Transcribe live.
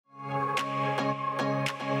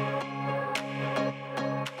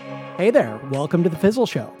Hey there, welcome to The Fizzle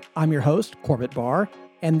Show. I'm your host, Corbett Barr,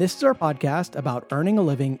 and this is our podcast about earning a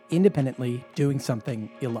living independently doing something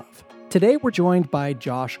you love. Today, we're joined by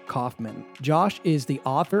Josh Kaufman. Josh is the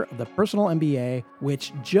author of the Personal MBA,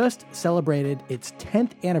 which just celebrated its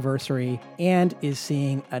 10th anniversary and is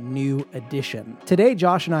seeing a new edition. Today,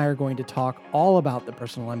 Josh and I are going to talk all about the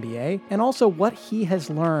Personal MBA and also what he has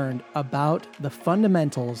learned about the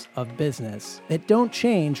fundamentals of business that don't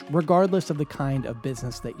change regardless of the kind of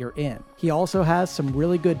business that you're in. He also has some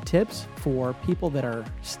really good tips for people that are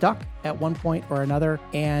stuck at one point or another,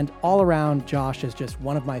 and all around, Josh is just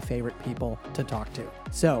one of my favorite people to talk to.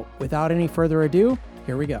 So without any further ado,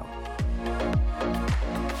 here we go.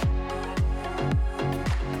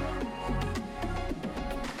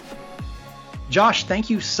 Josh, thank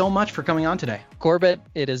you so much for coming on today. Corbett,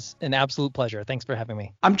 it is an absolute pleasure. Thanks for having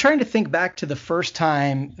me. I'm trying to think back to the first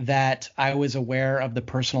time that I was aware of the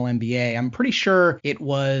Personal MBA. I'm pretty sure it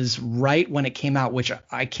was right when it came out, which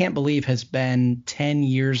I can't believe has been 10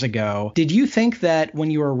 years ago. Did you think that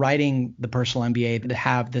when you were writing the Personal MBA to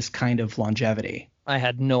have this kind of longevity? I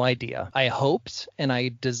had no idea. I hoped and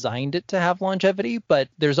I designed it to have longevity, but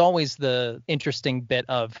there's always the interesting bit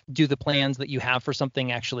of, do the plans that you have for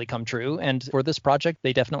something actually come true? And for this project,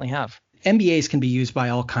 they definitely have. MBAs can be used by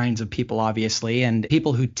all kinds of people, obviously, and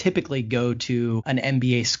people who typically go to an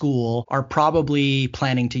MBA school are probably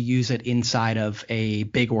planning to use it inside of a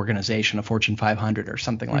big organization, a Fortune 500 or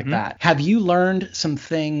something like that. Have you learned some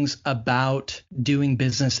things about doing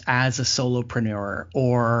business as a solopreneur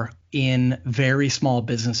or in very small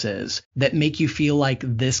businesses that make you feel like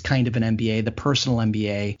this kind of an MBA, the Personal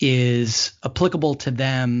MBA, is applicable to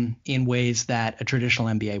them in ways that a traditional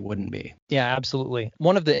MBA wouldn't be? Yeah, absolutely.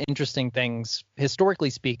 One of the interesting things,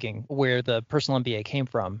 historically speaking, where the Personal MBA came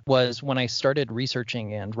from was when I started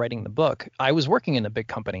researching and writing the book, I was working in a big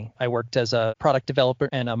company. I worked as a product developer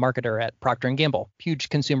and a marketer at Procter & Gamble, huge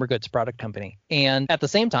consumer goods product company. And at the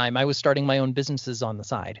same time, I was starting my own businesses on the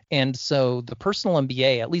side. And so the Personal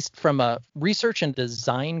MBA, at least from a research and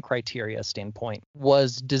design criteria standpoint,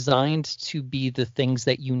 was designed to be the things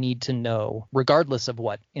that you need to know regardless of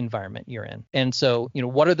what environment you're in. And so,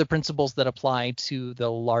 what are the principles that apply to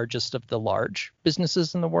the largest of the large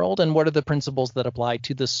businesses in the world? And what are the principles that apply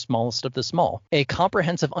to the smallest of the small? A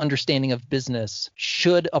comprehensive understanding of business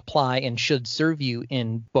should apply and should serve you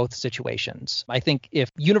in both situations. I think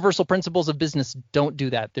if universal principles of business don't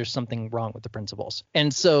do that, there's something wrong with the principles.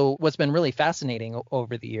 And so what's been really fascinating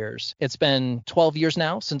over the years, it's been 12 years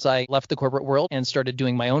now since I left the corporate world and started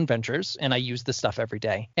doing my own ventures, and I use this stuff every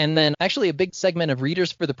day. And then actually a big segment of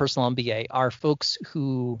readers for the Personal MBA are folks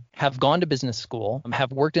who have gone to business school,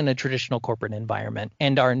 have worked in a traditional corporate environment,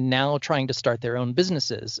 and are now trying to start their own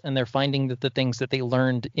businesses. And they're finding that the things that they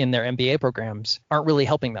learned in their MBA programs aren't really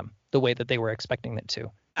helping them the way that they were expecting it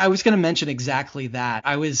to. I was going to mention exactly that.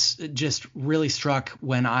 I was just really struck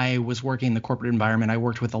when I was working in the corporate environment. I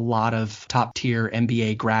worked with a lot of top tier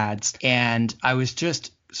MBA grads, and I was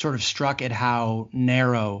just sort of struck at how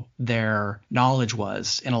narrow their knowledge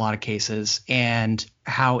was in a lot of cases and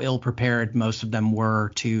how ill prepared most of them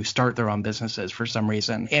were to start their own businesses for some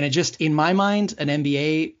reason. And it just, in my mind, an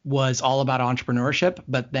MBA was all about entrepreneurship,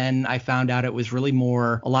 but then I found out it was really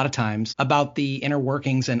more, a lot of times, about the inner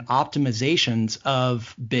workings and optimizations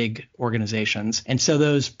of big organizations. And so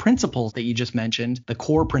those principles that you just mentioned, the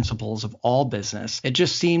core principles of all business, it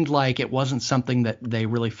just seemed like it wasn't something that they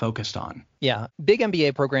really focused on. Yeah, big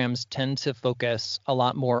MBA programs tend to focus a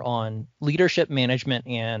lot more on leadership management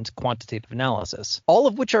and quantitative analysis, all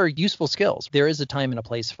of which are useful skills. There is a time and a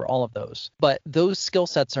place for all of those, but those skill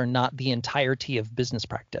sets are not the entirety of business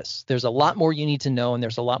practice. There's a lot more you need to know, and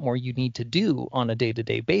there's a lot more you need to do on a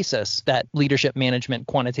day-to-day basis that leadership management,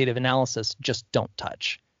 quantitative analysis just don't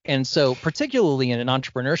touch. And so particularly in an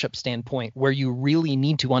entrepreneurship standpoint, where you really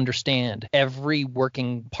need to understand every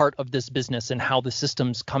working part of this business and how the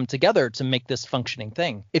systems come together to make this functioning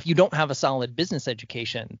thing, if you don't have a solid business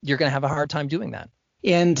education, you're going to have a hard time doing that.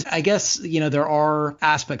 And I guess, there are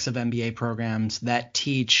aspects of MBA programs that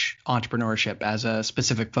teach entrepreneurship as a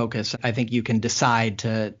specific focus. I think you can decide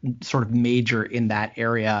to sort of major in that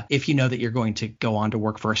area if you know that you're going to go on to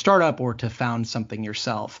work for a startup or to found something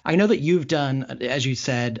yourself. I know that you've done, as you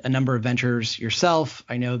said, a number of ventures yourself.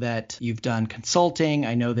 I know that you've done consulting.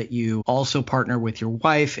 I know that you also partner with your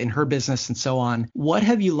wife in her business and so on. What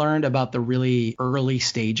have you learned about the really early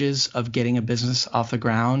stages of getting a business off the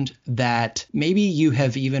ground that maybe you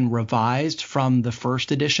have even revised from the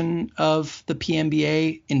first edition of the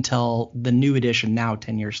PMBA until the new edition now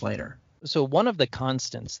 10 years later? So one of the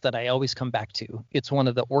constants that I always come back to, it's one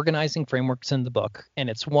of the organizing frameworks in the book. And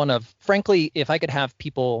it's one of, frankly, if I could have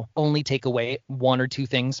people only take away one or two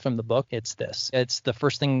things from the book, it's this. It's the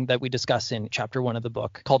first thing that we discuss in chapter 1 of the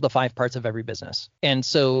book called the 5 parts of every business. And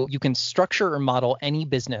so you can structure or model any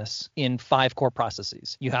business in 5 core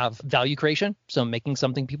processes. You have value creation, so making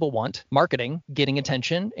something people want; marketing, getting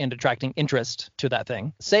attention and attracting interest to that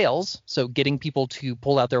thing; sales, so getting people to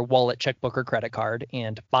pull out their wallet, checkbook, or credit card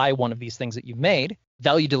and buy one of these things that you've made;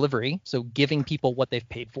 value delivery, so giving people what they've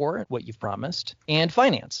paid for, what you've promised; and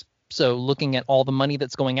finance, so looking at all the money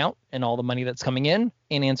that's going out and all the money that's coming in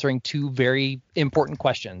and answering 2 very important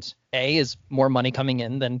questions. A, is more money coming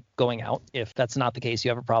in than going out? If that's not the case,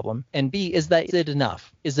 you have a problem. And B, is it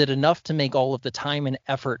enough? Is it enough to make all of the time and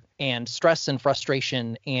effort and stress and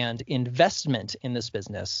frustration and investment in this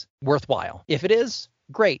business worthwhile? If it is,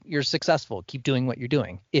 great, you're successful. Keep doing what you're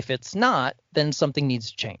doing. If it's not, then something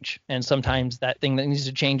needs to change. And sometimes that thing that needs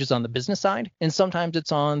to change is on the business side, and sometimes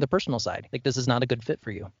it's on the personal side. Like, this is not a good fit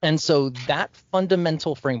for you. And so that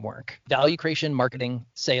fundamental framework, value creation, marketing,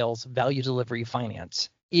 sales, value delivery, finance,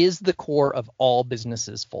 is the core of all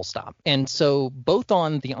businesses, full stop. And so both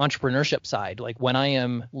on the entrepreneurship side, like when I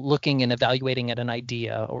am looking and evaluating at an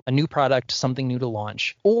idea or a new product, something new to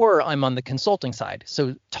launch, or I'm on the consulting side,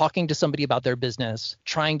 so talking to somebody about their business,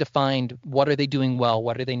 trying to find what are they doing well,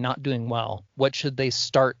 what are they not doing well, what should they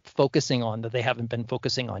start focusing on that they haven't been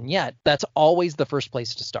focusing on yet, that's always the first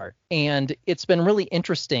place to start. And it's been really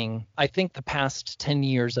interesting. I think the past 10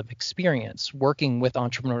 years of experience working with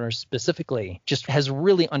entrepreneurs specifically just has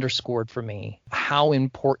really underscored for me how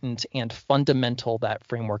important and fundamental that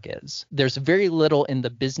framework is. There's very little in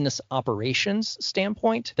the business operations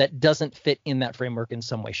standpoint that doesn't fit in that framework in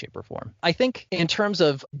some way, shape, or form. I think in terms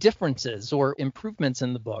of differences or improvements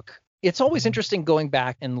in the book, it's always interesting going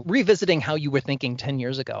back and revisiting how you were thinking 10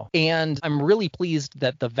 years ago. And I'm really pleased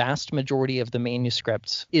that the vast majority of the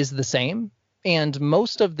manuscript is the same. And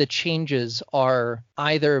most of the changes are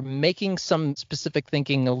either making some specific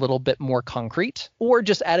thinking a little bit more concrete or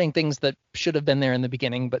just adding things that should have been there in the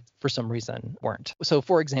beginning, but for some reason weren't. So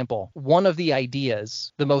for example, one of the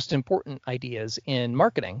ideas, the most important ideas in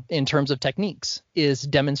marketing in terms of techniques, is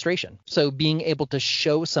demonstration. So being able to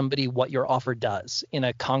show somebody what your offer does in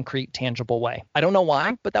a concrete, tangible way. I don't know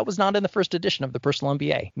why, but that was not in the first edition of the Personal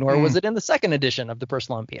MBA, nor was it in the second edition of the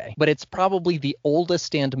Personal MBA. But it's probably the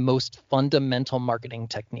oldest and most fundamental marketing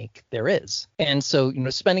technique there is. And so,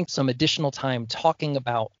 spending some additional time talking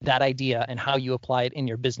about that idea and how you apply it in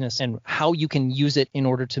your business and how you can use it in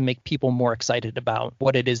order to make people more excited about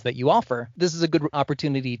what it is that you offer. This is a good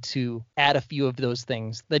opportunity to add a few of those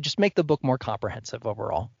things that just make the book more comprehensive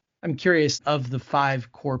overall. I'm curious, of the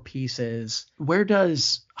 5 core pieces, where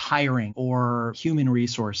does hiring or human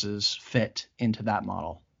resources fit into that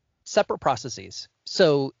model? Separate processes.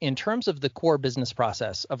 So in terms of the core business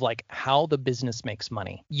process of like how the business makes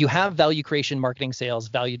money, you have value creation, marketing, sales,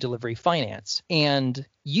 value delivery, finance, and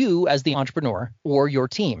you as the entrepreneur or your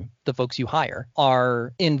team, the folks you hire,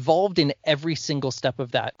 are involved in every single step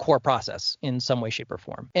of that core process in some way, shape, or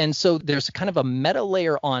form. And so there's kind of a meta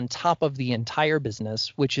layer on top of the entire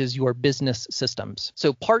business, which is your business systems.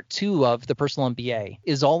 So part 2 of the Personal MBA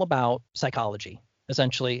is all about psychology.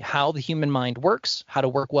 Essentially, how the human mind works, how to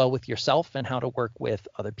work well with yourself, and how to work with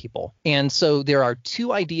other people. And so there are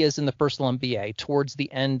 2 ideas in the Personal MBA towards the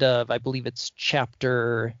end of, I believe it's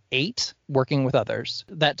chapter 8, working with others,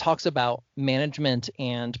 that talks about management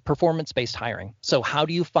and performance-based hiring. So how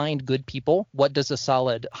do you find good people? What does a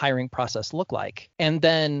solid hiring process look like? And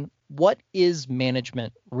then what is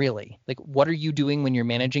management really? Like, what are you doing when you're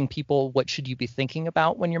managing people? What should you be thinking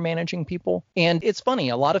about when you're managing people? And it's funny,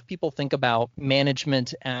 a lot of people think about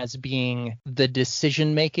management as being the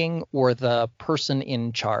decision-making or the person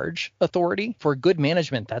in charge authority. For good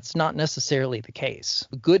management, that's not necessarily the case.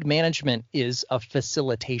 Good management is a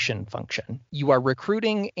facilitation function. You are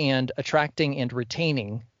recruiting and attracting and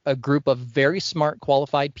retaining a group of very smart,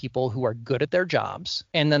 qualified people who are good at their jobs.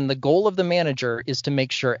 And then the goal of the manager is to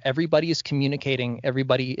make sure everybody is communicating,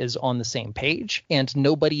 everybody is on the same page, and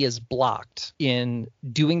nobody is blocked in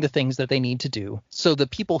doing the things that they need to do. So the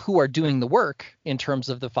people who are doing the work in terms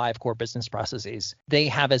of the 5 core business processes, they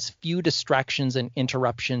have as few distractions and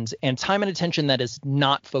interruptions and time and attention that is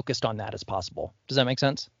not focused on that as possible. Does that make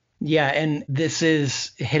sense? Yeah, and this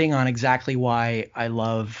is hitting on exactly why I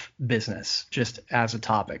love business just as a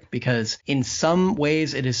topic, because in some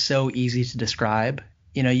ways it is so easy to describe.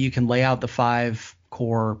 You can lay out the 5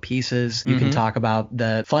 core pieces. You can talk about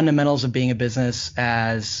the fundamentals of being a business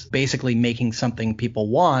as basically making something people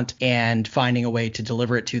want and finding a way to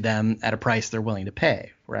deliver it to them at a price they're willing to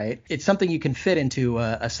pay. right? It's something you can fit into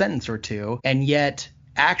a sentence or two, and yet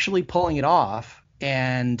actually pulling it off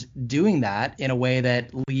and doing that in a way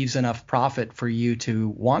that leaves enough profit for you to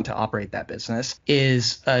want to operate that business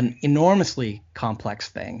is an enormously complex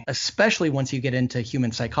thing, especially once you get into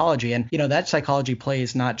human psychology. And, that psychology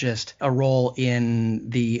plays not just a role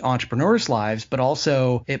in the entrepreneurs' lives, but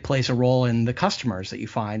also it plays a role in the customers that you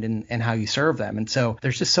find and how you serve them. And so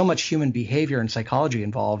there's just so much human behavior and psychology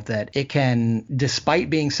involved that it can,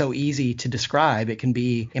 despite being so easy to describe, it can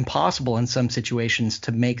be impossible in some situations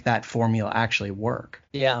to make that formula actually work.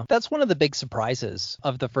 Yeah, that's one of the big surprises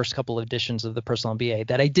of the first couple of editions of the Personal MBA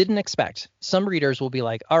that I didn't expect. Some readers will be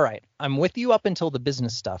like, all right, I'm with you up until the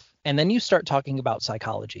business stuff. And then you start talking about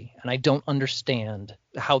psychology, and I don't understand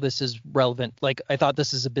how this is relevant. Like, I thought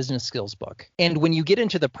this is a business skills book. And when you get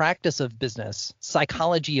into the practice of business,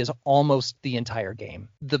 psychology is almost the entire game.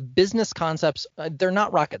 The business concepts, they're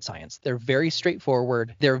not rocket science. They're very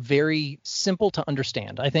straightforward. They're very simple to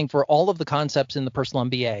understand. I think for all of the concepts in the Personal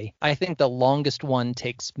MBA, I think the longest one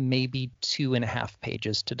takes maybe 2.5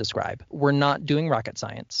 pages to describe. We're not doing rocket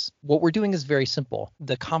science. What we're doing is very simple.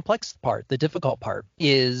 The complex part, the difficult part,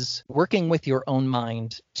 is working with your own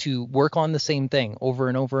mind to work on the same thing over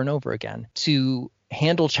and over and over again, to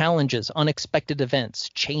handle challenges, unexpected events,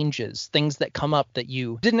 changes, things that come up that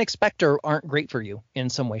you didn't expect or aren't great for you in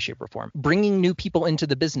some way, shape, or form. Bringing new people into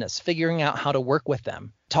the business, figuring out how to work with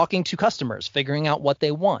them, talking to customers, figuring out what they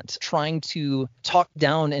want, trying to talk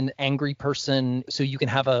down an angry person so you can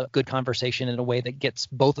have a good conversation in a way that gets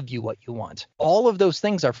both of you what you want. All of those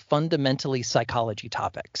things are fundamentally psychology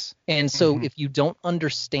topics. And so if you don't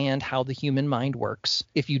understand how the human mind works,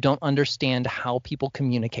 if you don't understand how people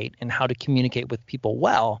communicate and how to communicate with people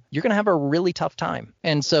well, you're going to have a really tough time.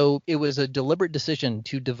 And so it was a deliberate decision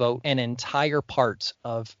to devote an entire part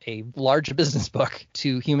of a large business book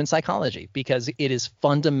to human psychology, because it is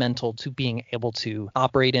fundamental to being able to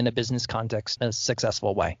operate in a business context in a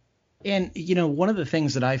successful way. And, one of the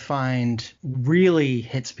things that I find really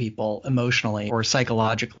hits people emotionally or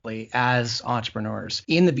psychologically as entrepreneurs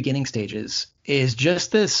in the beginning stages is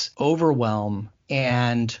just this overwhelm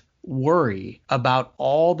and worry about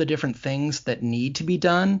all the different things that need to be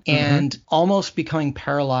done and almost becoming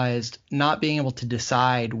paralyzed, not being able to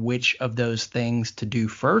decide which of those things to do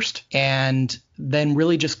first, and then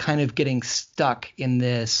really just kind of getting stuck in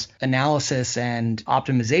this analysis and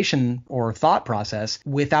optimization or thought process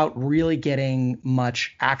without really getting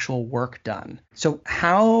much actual work done. So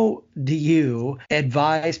how do you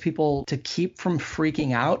advise people to keep from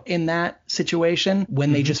freaking out in that situation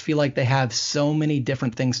when they just feel like they have so many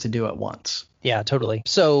different things to do at once? Yeah, totally.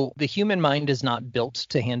 So the human mind is not built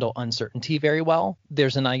to handle uncertainty very well.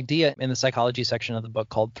 There's an idea in the psychology section of the book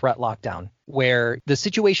called threat lockdown, where the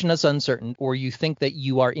situation is uncertain or you think that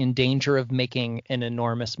you are in danger of making an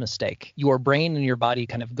enormous mistake. Your brain and your body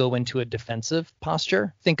kind of go into a defensive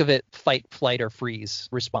posture. Think of it fight, flight, or freeze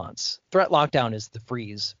response. Threat lockdown is the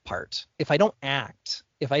freeze part. If I don't act,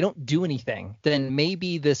 if I don't do anything, then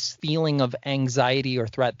maybe this feeling of anxiety or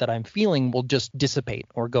threat that I'm feeling will just dissipate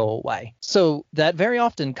or go away. So that very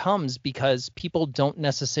often comes because people don't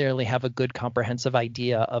necessarily have a good comprehensive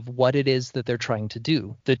idea of what it is that they're trying to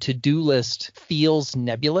do. The to-do list feels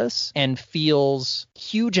nebulous and feels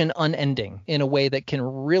huge and unending in a way that can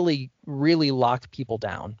really lock people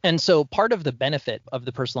down. And so part of the benefit of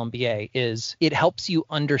the Personal MBA is it helps you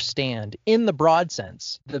understand in the broad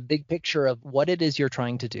sense, the big picture of what it is you're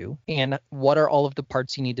trying to do and what are all of the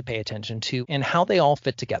parts you need to pay attention to and how they all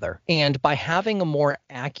fit together. And by having a more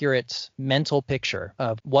accurate mental picture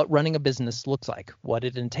of what running a business looks like, what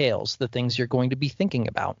it entails, the things you're going to be thinking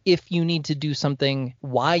about, if you need to do something,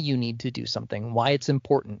 why you need to do something, why it's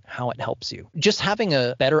important, how it helps you. Just having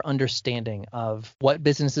a better understanding of what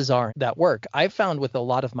businesses are that work. I've found with a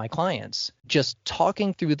lot of my clients, just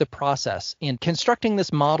talking through the process and constructing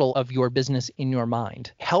this model of your business in your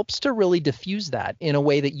mind helps to really diffuse that in a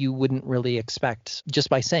way that you wouldn't really expect just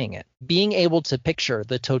by saying it. Being able to picture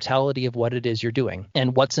the totality of what it is you're doing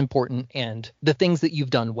and what's important and the things that you've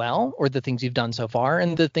done well or the things you've done so far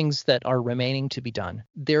and the things that are remaining to be done.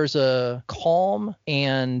 There's a calm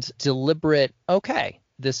and deliberate, okay,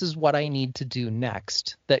 this is what I need to do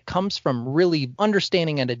next, that comes from really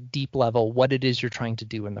understanding at a deep level what it is you're trying to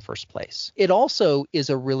do in the first place. It also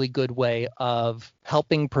is a really good way of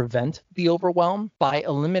helping prevent the overwhelm by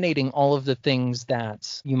eliminating all of the things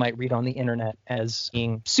that you might read on the internet as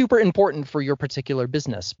being super important for your particular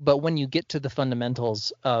business. But when you get to the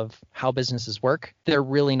fundamentals of how businesses work, they're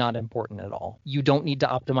really not important at all. You don't need to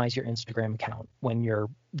optimize your Instagram account when you're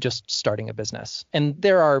just starting a business. And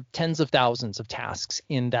there are tens of thousands of tasks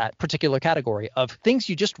in that particular category of things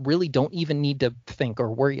you just really don't even need to think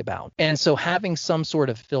or worry about. And so having some sort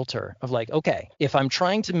of filter of like, okay, if I'm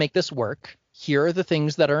trying to make this work, here are the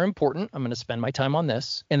things that are important. I'm going to spend my time on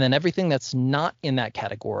this. And then everything that's not in that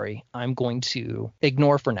category, I'm going to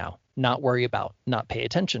ignore for now, not worry about, not pay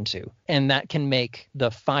attention to. And that can make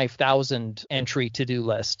the 5,000 entry to-do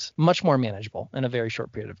list much more manageable in a very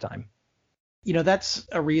short period of time. That's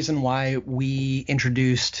a reason why we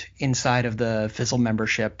introduced inside of the Fizzle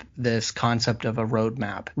membership this concept of a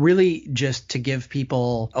roadmap, really just to give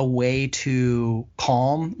people a way to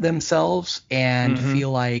calm themselves and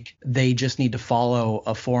feel like they just need to follow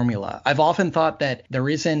a formula. I've often thought that there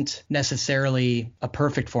isn't necessarily a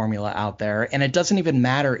perfect formula out there, and it doesn't even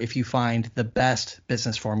matter if you find the best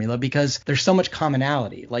business formula because there's so much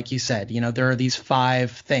commonality. Like you said, there are these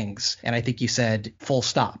 5 things, and I think you said full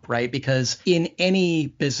stop, right? Because in any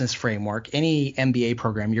business framework, any MBA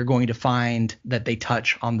program, you're going to find that they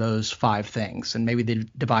touch on those 5 things, and maybe they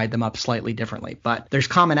divide them up slightly differently, but there's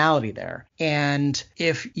commonality there. And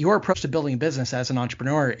if your approach to building a business as an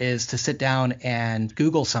entrepreneur is to sit down and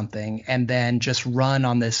Google something and then just run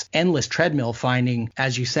on this endless treadmill, finding,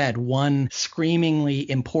 as you said, one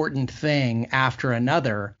screamingly important thing after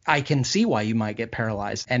another, I can see why you might get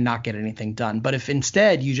paralyzed and not get anything done. But if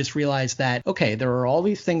instead you just realize that, okay, there are all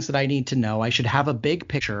these things that I need to know, I should have a big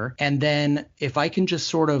picture. And then if I can just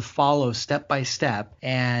sort of follow step by step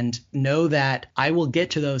and know that I will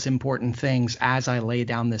get to those important things as I lay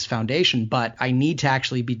down this foundation, but I need to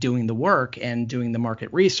actually be doing the work and doing the market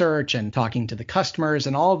research and talking to the customers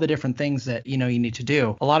and all of the different things that, you need to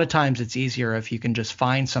do. A lot of times it's easier if you can just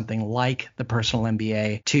find something like the personal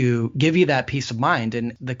MBA to give you that peace of mind.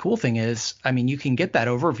 And the cool thing is, you can get that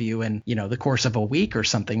overview in, the course of a week or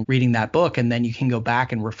something, reading that book, and then you can go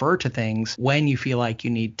back and refer to things when you feel like you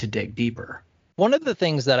need to dig deeper. One of the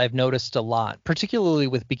things that I've noticed a lot, particularly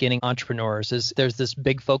with beginning entrepreneurs, is there's this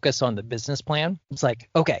big focus on the business plan. It's like,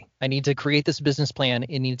 okay, I need to create this business plan.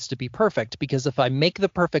 It needs to be perfect because if I make the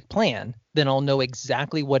perfect plan, then I'll know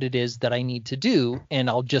exactly what it is that I need to do. And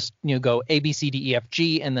I'll just, go A, B, C, D, E, F,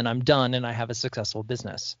 G, and then I'm done and I have a successful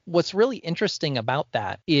business. What's really interesting about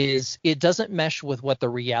that is it doesn't mesh with what the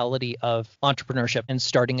reality of entrepreneurship and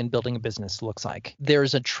starting and building a business looks like.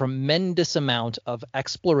 There's a tremendous amount of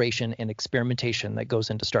exploration and experimentation that goes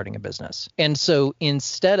into starting a business. And so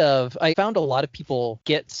I found a lot of people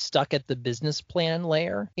get stuck at the business plan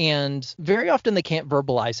layer, and very often they can't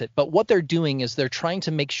verbalize it. But what they're doing is they're trying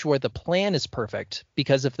to make sure the plan is perfect,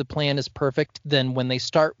 because if the plan is perfect, then when they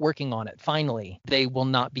start working on it, finally, they will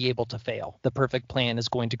not be able to fail. The perfect plan is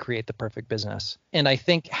going to create the perfect business. And I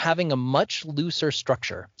think having a much looser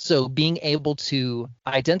structure, so being able to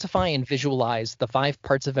identify and visualize the 5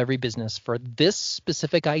 parts of every business for this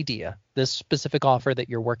specific idea, this specific offer that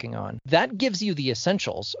you're working on, that gives you the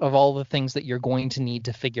essentials of all the things that you're going to need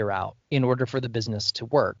to figure out in order for the business to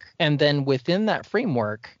work. And then within that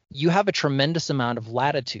framework, you have a tremendous amount of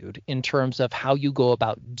latitude in terms of how you go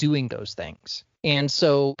about doing those things. And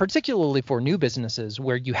so particularly for new businesses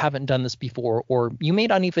where you haven't done this before, or you may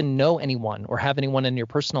not even know anyone or have anyone in your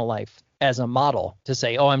personal life as a model to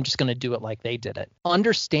say, oh, I'm just going to do it like they did it.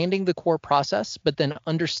 Understanding the core process, but then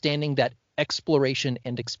understanding that exploration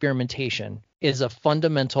and experimentation is a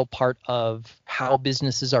fundamental part of how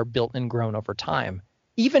businesses are built and grown over time.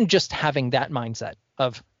 Even just having that mindset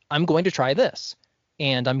of, I'm going to try this,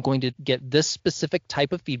 and I'm going to get this specific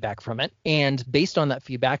type of feedback from it. And based on that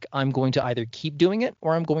feedback, I'm going to either keep doing it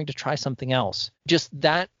or I'm going to try something else. Just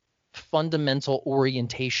that fundamental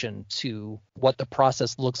orientation to what the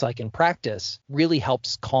process looks like in practice really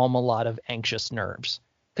helps calm a lot of anxious nerves,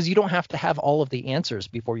 because you don't have to have all of the answers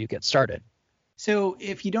before you get started. So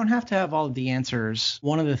if you don't have to have all of the answers,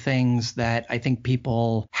 one of the things that I think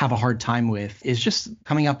people have a hard time with is just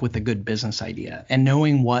coming up with a good business idea and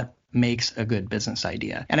knowing what makes a good business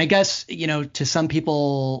idea. And I guess, to some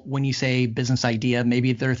people, when you say business idea,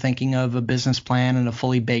 maybe they're thinking of a business plan and a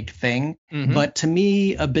fully baked thing. Mm-hmm. But to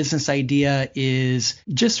me, a business idea is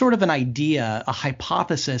just sort of an idea, a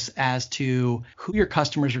hypothesis as to who your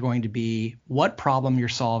customers are going to be, what problem you're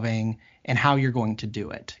solving, and how you're going to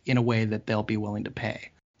do it in a way that they'll be willing to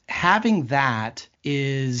pay. Having that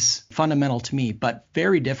is fundamental to me, but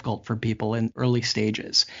very difficult for people in early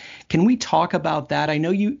stages. Can we talk about that? I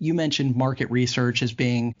know you mentioned market research as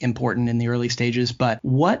being important in the early stages, but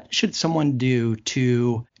what should someone do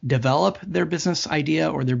to develop their business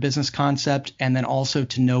idea or their business concept, and then also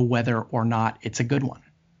to know whether or not it's a good one?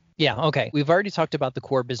 Yeah, okay. We've already talked about the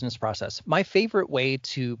core business process. My favorite way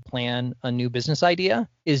to plan a new business idea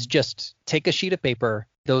is just take a sheet of paper.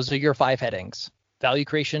 Those are your 5 headings. value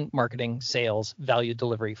creation, marketing, sales, value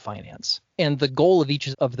delivery, finance. And the goal of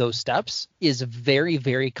each of those steps is very,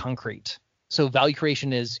 very concrete. So value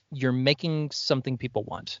creation is you're making something people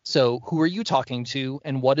want. So who are you talking to,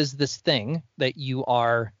 and what is this thing that you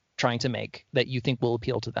are trying to make that you think will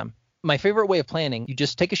appeal to them? My favorite way of planning, you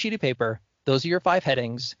just take a sheet of paper, those are your 5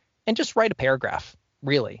 headings, and just write a paragraph,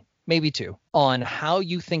 really, maybe 2, on how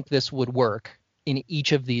you think this would work in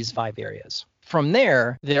each of these 5 areas. From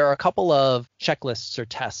there are a couple of checklists or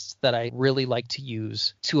tests that I really like to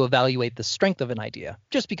use to evaluate the strength of an idea.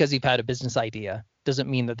 Just because you've had a business idea doesn't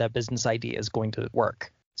mean that that business idea is going to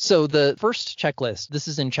work. So the first checklist, this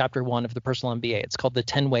is in chapter 1 of the Personal MBA. It's called the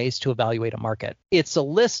 10 ways to evaluate a market. It's a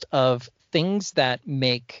list of things that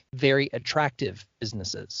make very attractive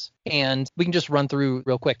businesses. And we can just run through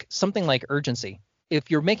real quick. Something like urgency. If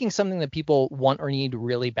you're making something that people want or need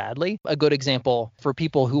really badly, a good example for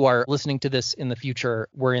people who are listening to this in the future,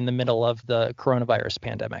 we're in the middle of the coronavirus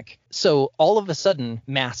pandemic. So all of a sudden,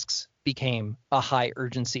 masks became a high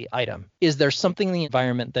urgency item. Is there something in the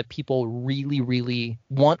environment that people really, really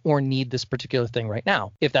want or need this particular thing right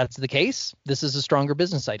now? If that's the case, this is a stronger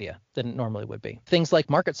business idea than it normally would be. Things like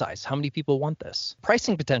market size. How many people want this?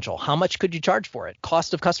 Pricing potential. How much could you charge for it?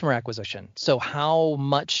 Cost of customer acquisition. So how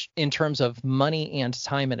much in terms of money and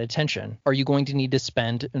time and attention are you going to need to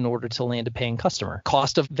spend in order to land a paying customer?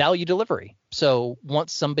 Cost of value delivery. So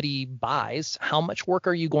once somebody buys, how much work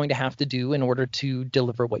are you going to have to do in order to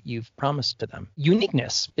deliver what you've promised to them?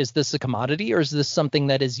 Uniqueness. Is this a commodity, or is this something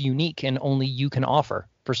that is unique and only you can offer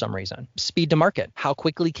for some reason? Speed to market. How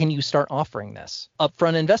quickly can you start offering this?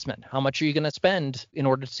 Upfront investment. How much are you going to spend in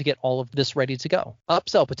order to get all of this ready to go?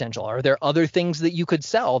 Upsell potential. Are there other things that you could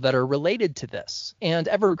sell that are related to this? And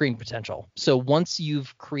evergreen potential. So once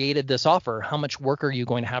you've created this offer, how much work are you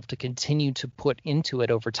going to have to continue to put into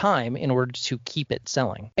it over time in order to keep it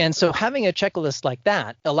selling? And so having a checklist like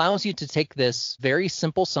that allows you to take this very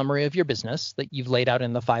simple summary of your business that you've laid out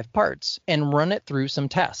in the 5 parts and run it through some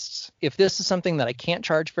tests. If this is something that I can't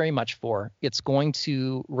charge very much for, it's going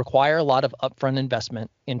to require a lot of upfront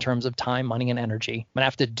investment in terms of time, money, and energy. I'm going to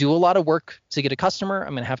have to do a lot of work to get a customer.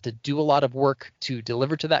 I'm going to have to do a lot of work to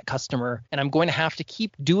deliver to that customer. And I'm going to have to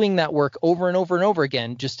keep doing that work over and over and over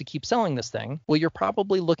again just to keep selling this thing. Well, you're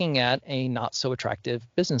probably looking at a not so attractive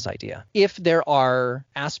business idea. If there are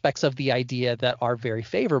aspects of the idea that are very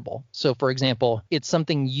favorable, so for example, it's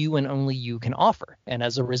something you and only you can offer. And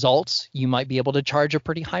as a result, you might be able to charge a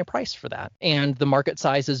pretty high price for that. And the market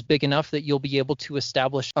size is big enough that you'll be able to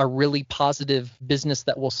establish a really positive business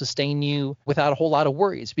that will sustain you without a whole lot of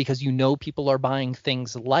worries, because you know people are buying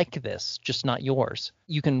things like this, just not yours.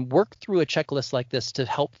 You can work through a checklist like this to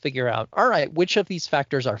help figure out, all right, which of these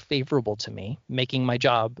factors are favorable to me, making my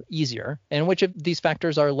job easier, and which of these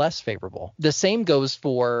factors are less favorable. The same goes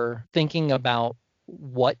for thinking about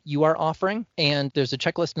what you are offering. And there's a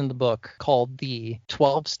checklist in the book called the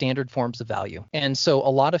 12 standard forms of value. And so a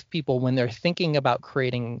lot of people, when they're thinking about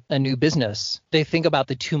creating a new business, they think about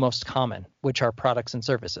the 2 most common, which are products and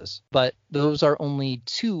services. But those are only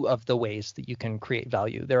 2 of the ways that you can create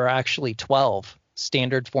value. There are actually 12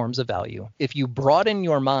 standard forms of value. If you broaden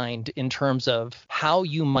your mind in terms of how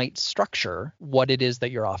you might structure what it is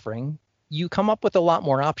that you're offering, you come up with a lot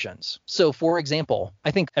more options. So for example,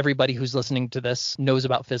 I think everybody who's listening to this knows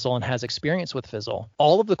about Fizzle and has experience with Fizzle.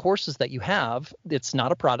 All of the courses that you have, it's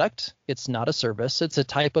not a product, it's not a service, it's a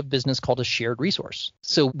type of business called a shared resource.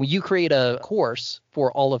 So when you create a course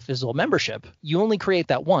for all of Fizzle membership, you only create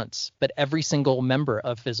that once, but every single member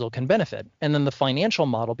of Fizzle can benefit. And then the financial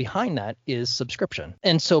model behind that is subscription.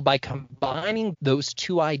 And so by combining those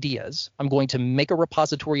 2 ideas, I'm going to make a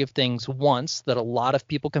repository of things once that a lot of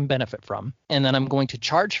people can benefit from. And then I'm going to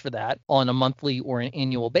charge for that on a monthly or an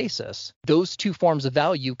annual basis. Those 2 forms of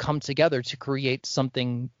value come together to create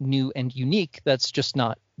something new and unique that's just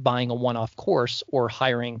not buying a one-off course or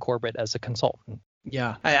hiring Corbett as a consultant.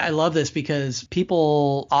 Yeah, I love this because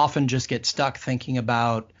people often just get stuck thinking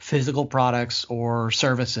about physical products or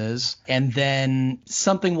services, and then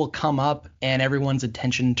something will come up and everyone's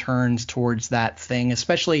attention turns towards that thing,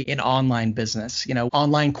 especially in online business. You know,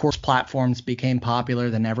 online course platforms became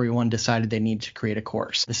popular, then everyone decided they need to create a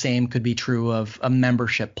course. The same could be true of a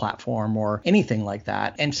membership platform or anything like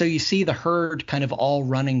that. And so you see the herd kind of all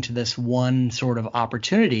running to this one sort of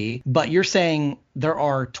opportunity, but you're saying there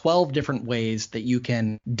are 12 different ways that you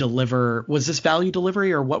can deliver. Was this value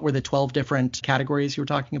delivery, or what were the 12 different categories you were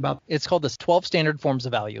talking about? It's called the 12 standard forms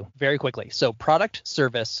of value, very quickly. So product,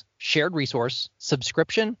 service, shared resource,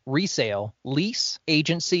 subscription, resale, lease,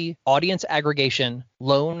 agency, audience aggregation,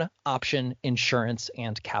 loan, option, insurance,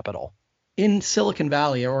 and capital. In Silicon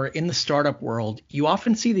Valley or in the startup world, you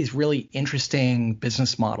often see these really interesting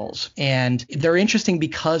business models. And they're interesting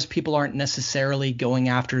because people aren't necessarily going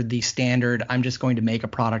after the standard, I'm just going to make a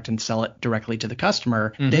product and sell it directly to the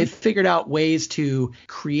customer. Mm-hmm. They've figured out ways to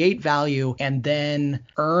create value and then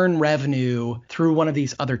earn revenue through one of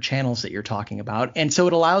these other channels that you're talking about. And so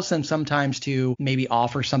it allows them sometimes to maybe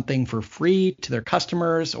offer something for free to their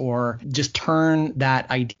customers or just turn that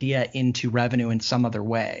idea into revenue in some other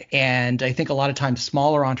way. And I think a lot of times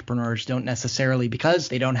smaller entrepreneurs don't necessarily, because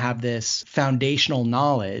they don't have this foundational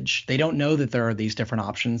knowledge, they don't know that there are these different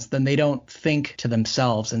options, then they don't think to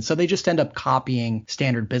themselves. And so they just end up copying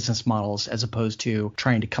standard business models as opposed to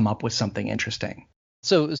trying to come up with something interesting.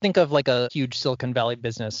 So think of like a huge Silicon Valley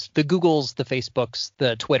business, the Googles, the Facebooks,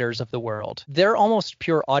 the Twitters of the world. They're almost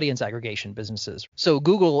pure audience aggregation businesses. So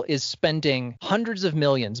Google is spending hundreds of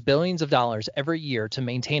millions, billions of dollars every year to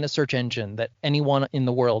maintain a search engine that anyone in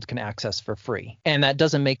the world can access for free. And that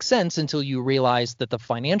doesn't make sense until you realize that the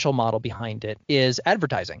financial model behind it is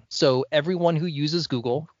advertising. So everyone who uses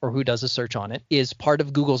Google or who does a search on it is part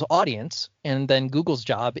of Google's audience. And then Google's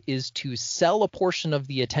job is to sell a portion of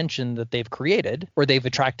the attention that they've created or they've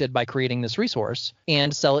attracted by creating this resource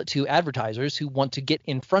and sell it to advertisers who want to get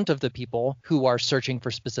in front of the people who are searching for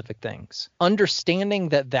specific things. Understanding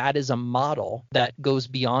that that is a model that goes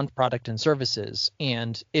beyond product and services.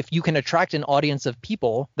 And if you can attract an audience of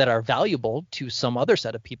people that are valuable to some other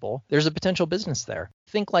set of people, there's a potential business there.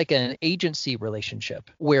 Think like an agency relationship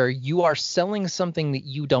where you are selling something that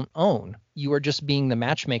you don't own. You are just being the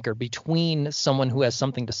matchmaker between someone who has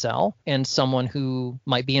something to sell and someone who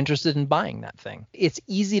might be interested in buying that thing. It's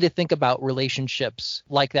easy to think about relationships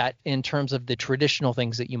like that in terms of the traditional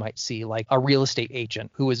things that you might see, like a real estate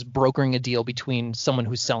agent who is brokering a deal between someone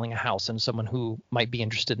who's selling a house and someone who might be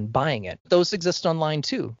interested in buying it. Those exist online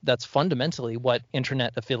too. That's fundamentally what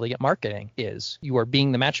internet affiliate marketing is. You are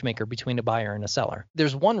being the matchmaker between a buyer and a seller.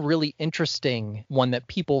 There's one really interesting one that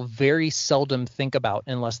people very seldom think about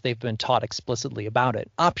unless they've been taught explicitly about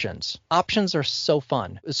it. Options. Options are so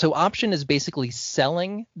fun. So option is basically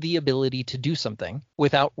selling the ability to do something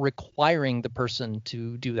without requiring the person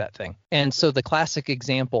to do that thing. And so the classic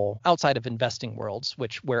example outside of investing worlds,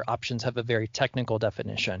 where options have a very technical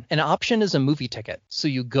definition, an option is a movie ticket. So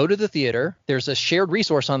you go to the theater, there's a shared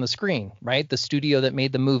resource on the screen, right? The studio that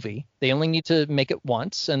made the movie, they only need to make it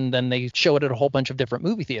once and then they show it at a whole bunch of different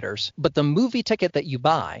movie theaters. But the movie ticket that you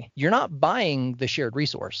buy, you're not buying the shared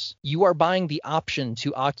resource. You are buying the option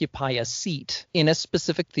to occupy a seat in a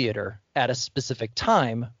specific theater at a specific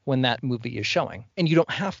time when that movie is showing. And you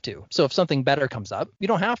don't have to. So if something better comes up, you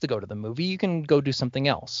don't have to go to the movie. You can go do something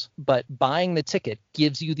else. But buying the ticket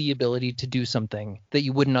gives you the ability to do something that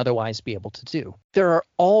you wouldn't otherwise be able to do. There are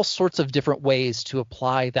all sorts of different ways to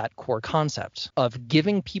apply that core concept of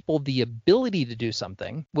giving people the ability to do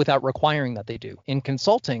something without requiring that they do. In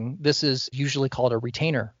consulting, this is usually called a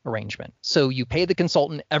retainer arrangement. So you pay the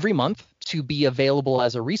consultant every month to be available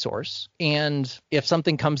as a resource. And if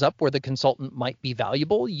something comes up where the consultant might be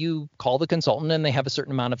valuable, you call the consultant and they have a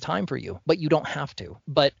certain amount of time for you, but you don't have to.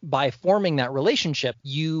 But by forming that relationship,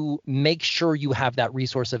 you make sure you have that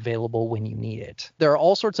resource available when you need it. There are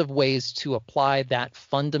all sorts of ways to apply that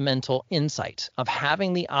fundamental insight of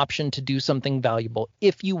having the option to do something valuable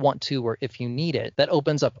if you want to or if you need it. That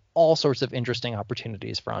opens up all sorts of interesting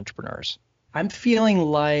opportunities for entrepreneurs. I'm feeling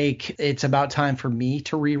like it's about time for me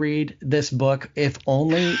to reread this book, if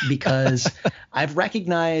only because I've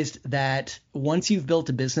recognized that once you've built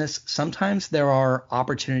a business, sometimes there are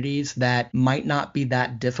opportunities that might not be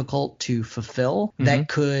that difficult to fulfill that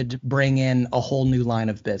could bring in a whole new line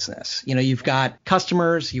of business. You know, you've got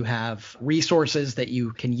customers, you have resources that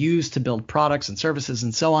you can use to build products and services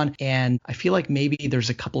and so on. And I feel like maybe there's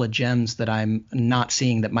a couple of gems that I'm not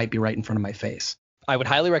seeing that might be right in front of my face. I would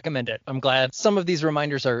highly recommend it. I'm glad some of these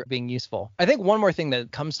reminders are being useful. I think one more thing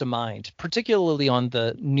that comes to mind, particularly on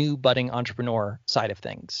the new budding entrepreneur side of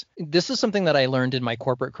things. This is something that I learned in my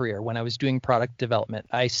corporate career when I was doing product development.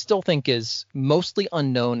 I still think is mostly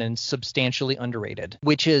unknown and substantially underrated,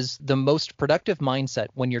 which is the most productive mindset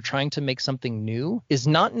when you're trying to make something new is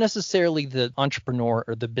not necessarily the entrepreneur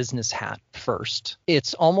or the business hat first.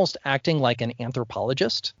 It's almost acting like an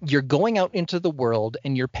anthropologist. You're going out into the world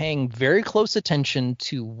and you're paying very close attention attention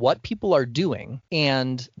to what people are doing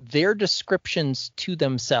and their descriptions to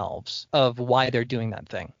themselves of why they're doing that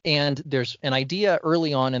thing. And there's an idea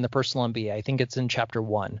early on in the personal MBA, I think it's in chapter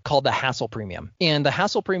 1, called the hassle premium. And the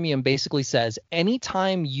hassle premium basically says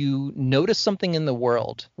anytime you notice something in the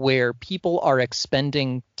world where people are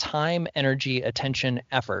expending time, energy, attention,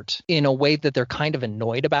 effort in a way that they're kind of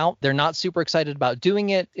annoyed about, they're not super excited about doing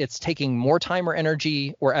it, it's taking more time or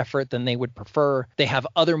energy or effort than they would prefer, they have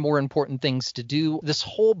other more important things to do, this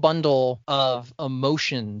whole bundle of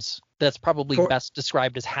emotions that's probably best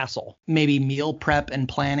described as hassle. Maybe meal prep and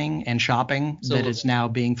planning and shopping that is now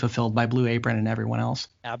being fulfilled by Blue Apron and everyone else.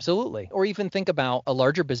 Absolutely. Or even think about a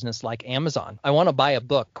larger business like Amazon. I want to buy a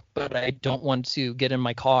book, but I don't want to get in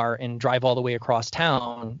my car and drive all the way across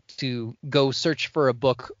town to go search for a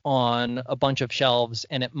book on a bunch of shelves,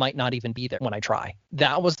 and it might not even be there when I try.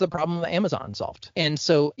 That was the problem that Amazon solved. And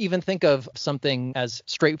so even think of something as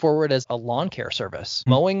straightforward as a lawn care service.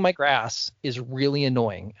 Mowing my grass is really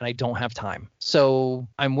annoying, and I don't have time. So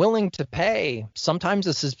I'm willing to pay sometimes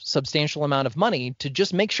a substantial amount of money to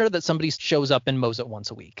just make sure that somebody shows up and mows it once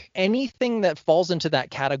a week. Anything that falls into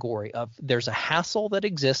that category of there's a hassle that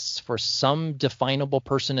exists for some definable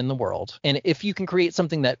person in the world. And if you can create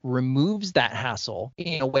something that removes that hassle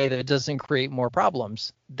in a way that doesn't create more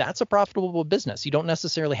problems, that's a profitable business. You don't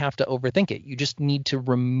necessarily have to overthink it. You just need to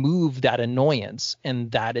remove that annoyance,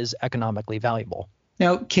 and that is economically valuable.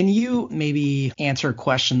 Now, can you maybe answer a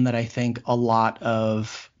question that I think a lot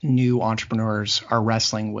of new entrepreneurs are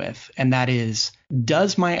wrestling with? And that is,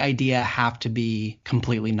 does my idea have to be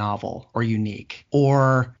completely novel or unique?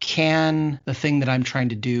 Or can the thing that I'm trying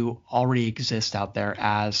to do already exist out there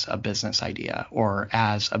as a business idea or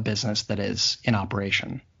as a business that is in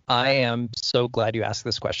operation? I am so glad you asked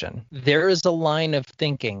this question. There is a line of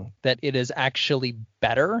thinking that it is actually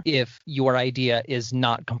better if your idea is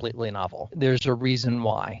not completely novel. There's a reason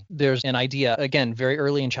why. There's an idea, again, very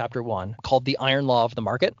early in chapter 1, called the iron law of the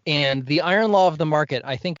market. And the iron law of the market,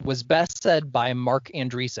 I think, was best said by Mark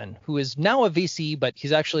Andreessen, who is now a VC, but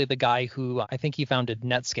he's actually the guy who I think he founded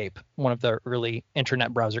Netscape, one of the early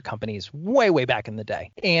internet browser companies way, way back in the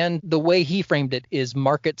day. And the way he framed it is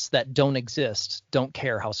markets that don't exist don't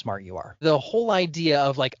care how smart you are. The whole idea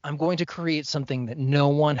of like, I'm going to create something that no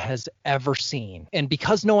one has ever seen. And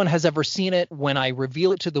because no one has ever seen it, when I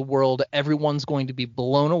reveal it to the world, everyone's going to be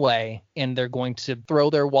blown away and they're going to throw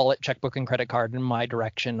their wallet, checkbook, and credit card in my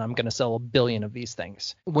direction. I'm going to sell 1 billion of these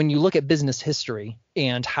things. When you look at business history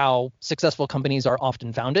and how successful companies are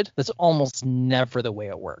often founded, that's almost never the way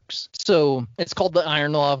it works. So it's called the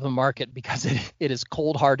iron law of the market because it is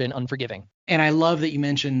cold, hard, and unforgiving. And I love that you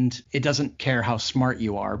mentioned it doesn't care how smart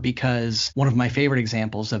you are, because one of my favorite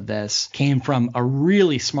examples of this came from a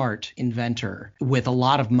really smart inventor with a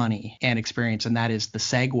lot of money and experience, and that is the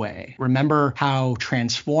Segway. Remember how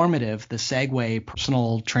transformative the Segway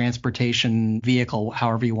personal transportation vehicle,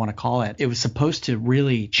 however you want to call it, it was supposed to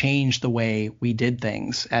really change the way we did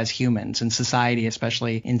things as humans in society,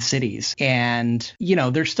 especially in cities. And, you know,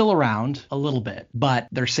 they're still around a little bit, but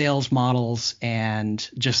their sales models and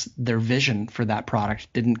just their vision for that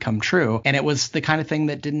product didn't come true. And it was the kind of thing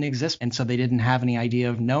that didn't exist. And so they didn't have any idea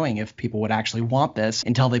of knowing if people would actually want this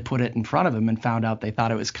until they put it in front of them and found out they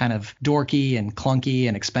thought it was kind of dorky and clunky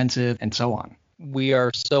and expensive and so on. We are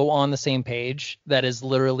so on the same page. That is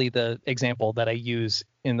literally the example that I use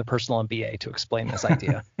in the personal MBA to explain this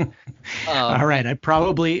idea. All right. I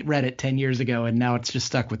probably read it 10 years ago and now it's just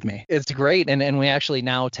stuck with me. It's great. And we actually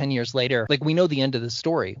now 10 years later, like we know the end of the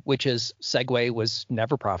story, which is Segway was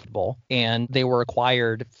never profitable and they were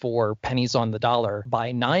acquired for pennies on the dollar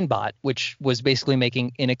by Ninebot, which was basically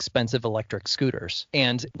making inexpensive electric scooters.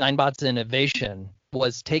 And Ninebot's innovation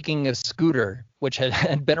was taking a scooter, which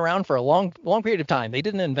had been around for a long period of time. They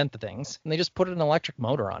didn't invent the things, and they just put an electric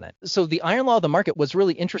motor on it. So the iron law of the market was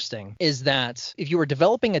really interesting, is that if you were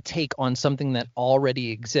developing a take on something that already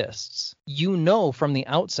exists, you know from the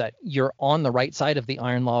outset you're on the right side of the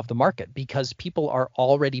iron law of the market because people are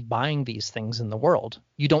already buying these things in the world.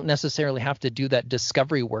 You don't necessarily have to do that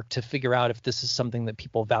discovery work to figure out if this is something that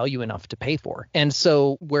people value enough to pay for. And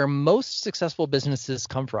so where most successful businesses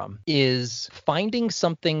come from is finding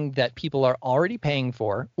something that people are already paying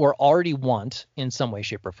for or already want in some way,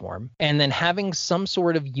 shape, or form, and then having some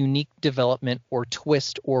sort of unique development or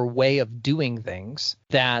twist or way of doing things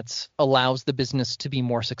that allows the business to be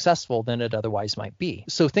more successful than it otherwise might be.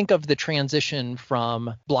 So think of the transition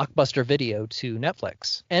from Blockbuster Video to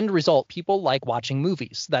Netflix. End result, people like watching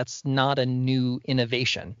movies. That's not a new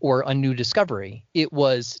innovation or a new discovery. It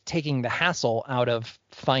was taking the hassle out of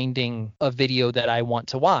finding a video that I want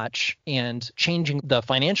to watch and changing the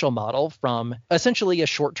financial model from essentially a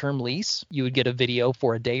short-term lease, you would get a video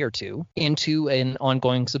for a day or two, into an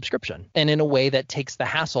ongoing subscription. And in a way that takes the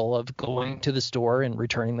hassle of going to the store and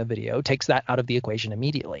returning the video, takes that out of the equation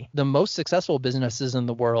immediately. The most successful businesses in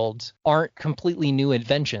the world aren't completely new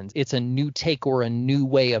inventions. It's a new take or a new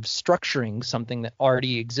way of structuring something that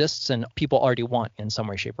already exists and people already want in some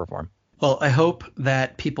way, shape, or form. Well, I hope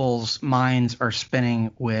that people's minds are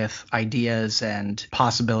spinning with ideas and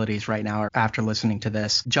possibilities right now after listening to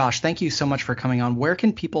this. Josh, thank you so much for coming on. Where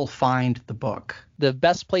can people find the book? The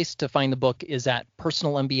best place to find the book is at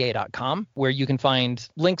personalmba.com, where you can find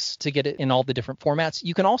links to get it in all the different formats.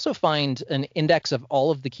 You can also find an index of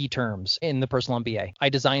all of the key terms in the Personal MBA. I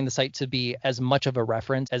designed the site to be as much of a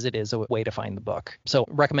reference as it is a way to find the book. So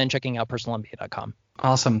recommend checking out personalmba.com.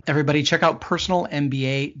 Awesome. Everybody, check out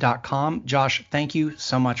personalmba.com. Josh, thank you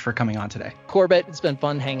so much for coming on today. Corbett, it's been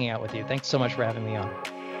fun hanging out with you. Thanks so much for having me on.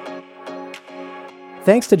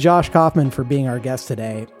 Thanks to Josh Kaufman for being our guest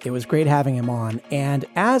today. It was great having him on. And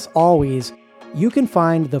as always, you can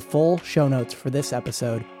find the full show notes for this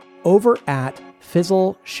episode over at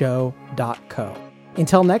fizzleshow.co.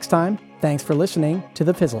 Until next time, thanks for listening to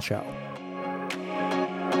The Fizzle Show.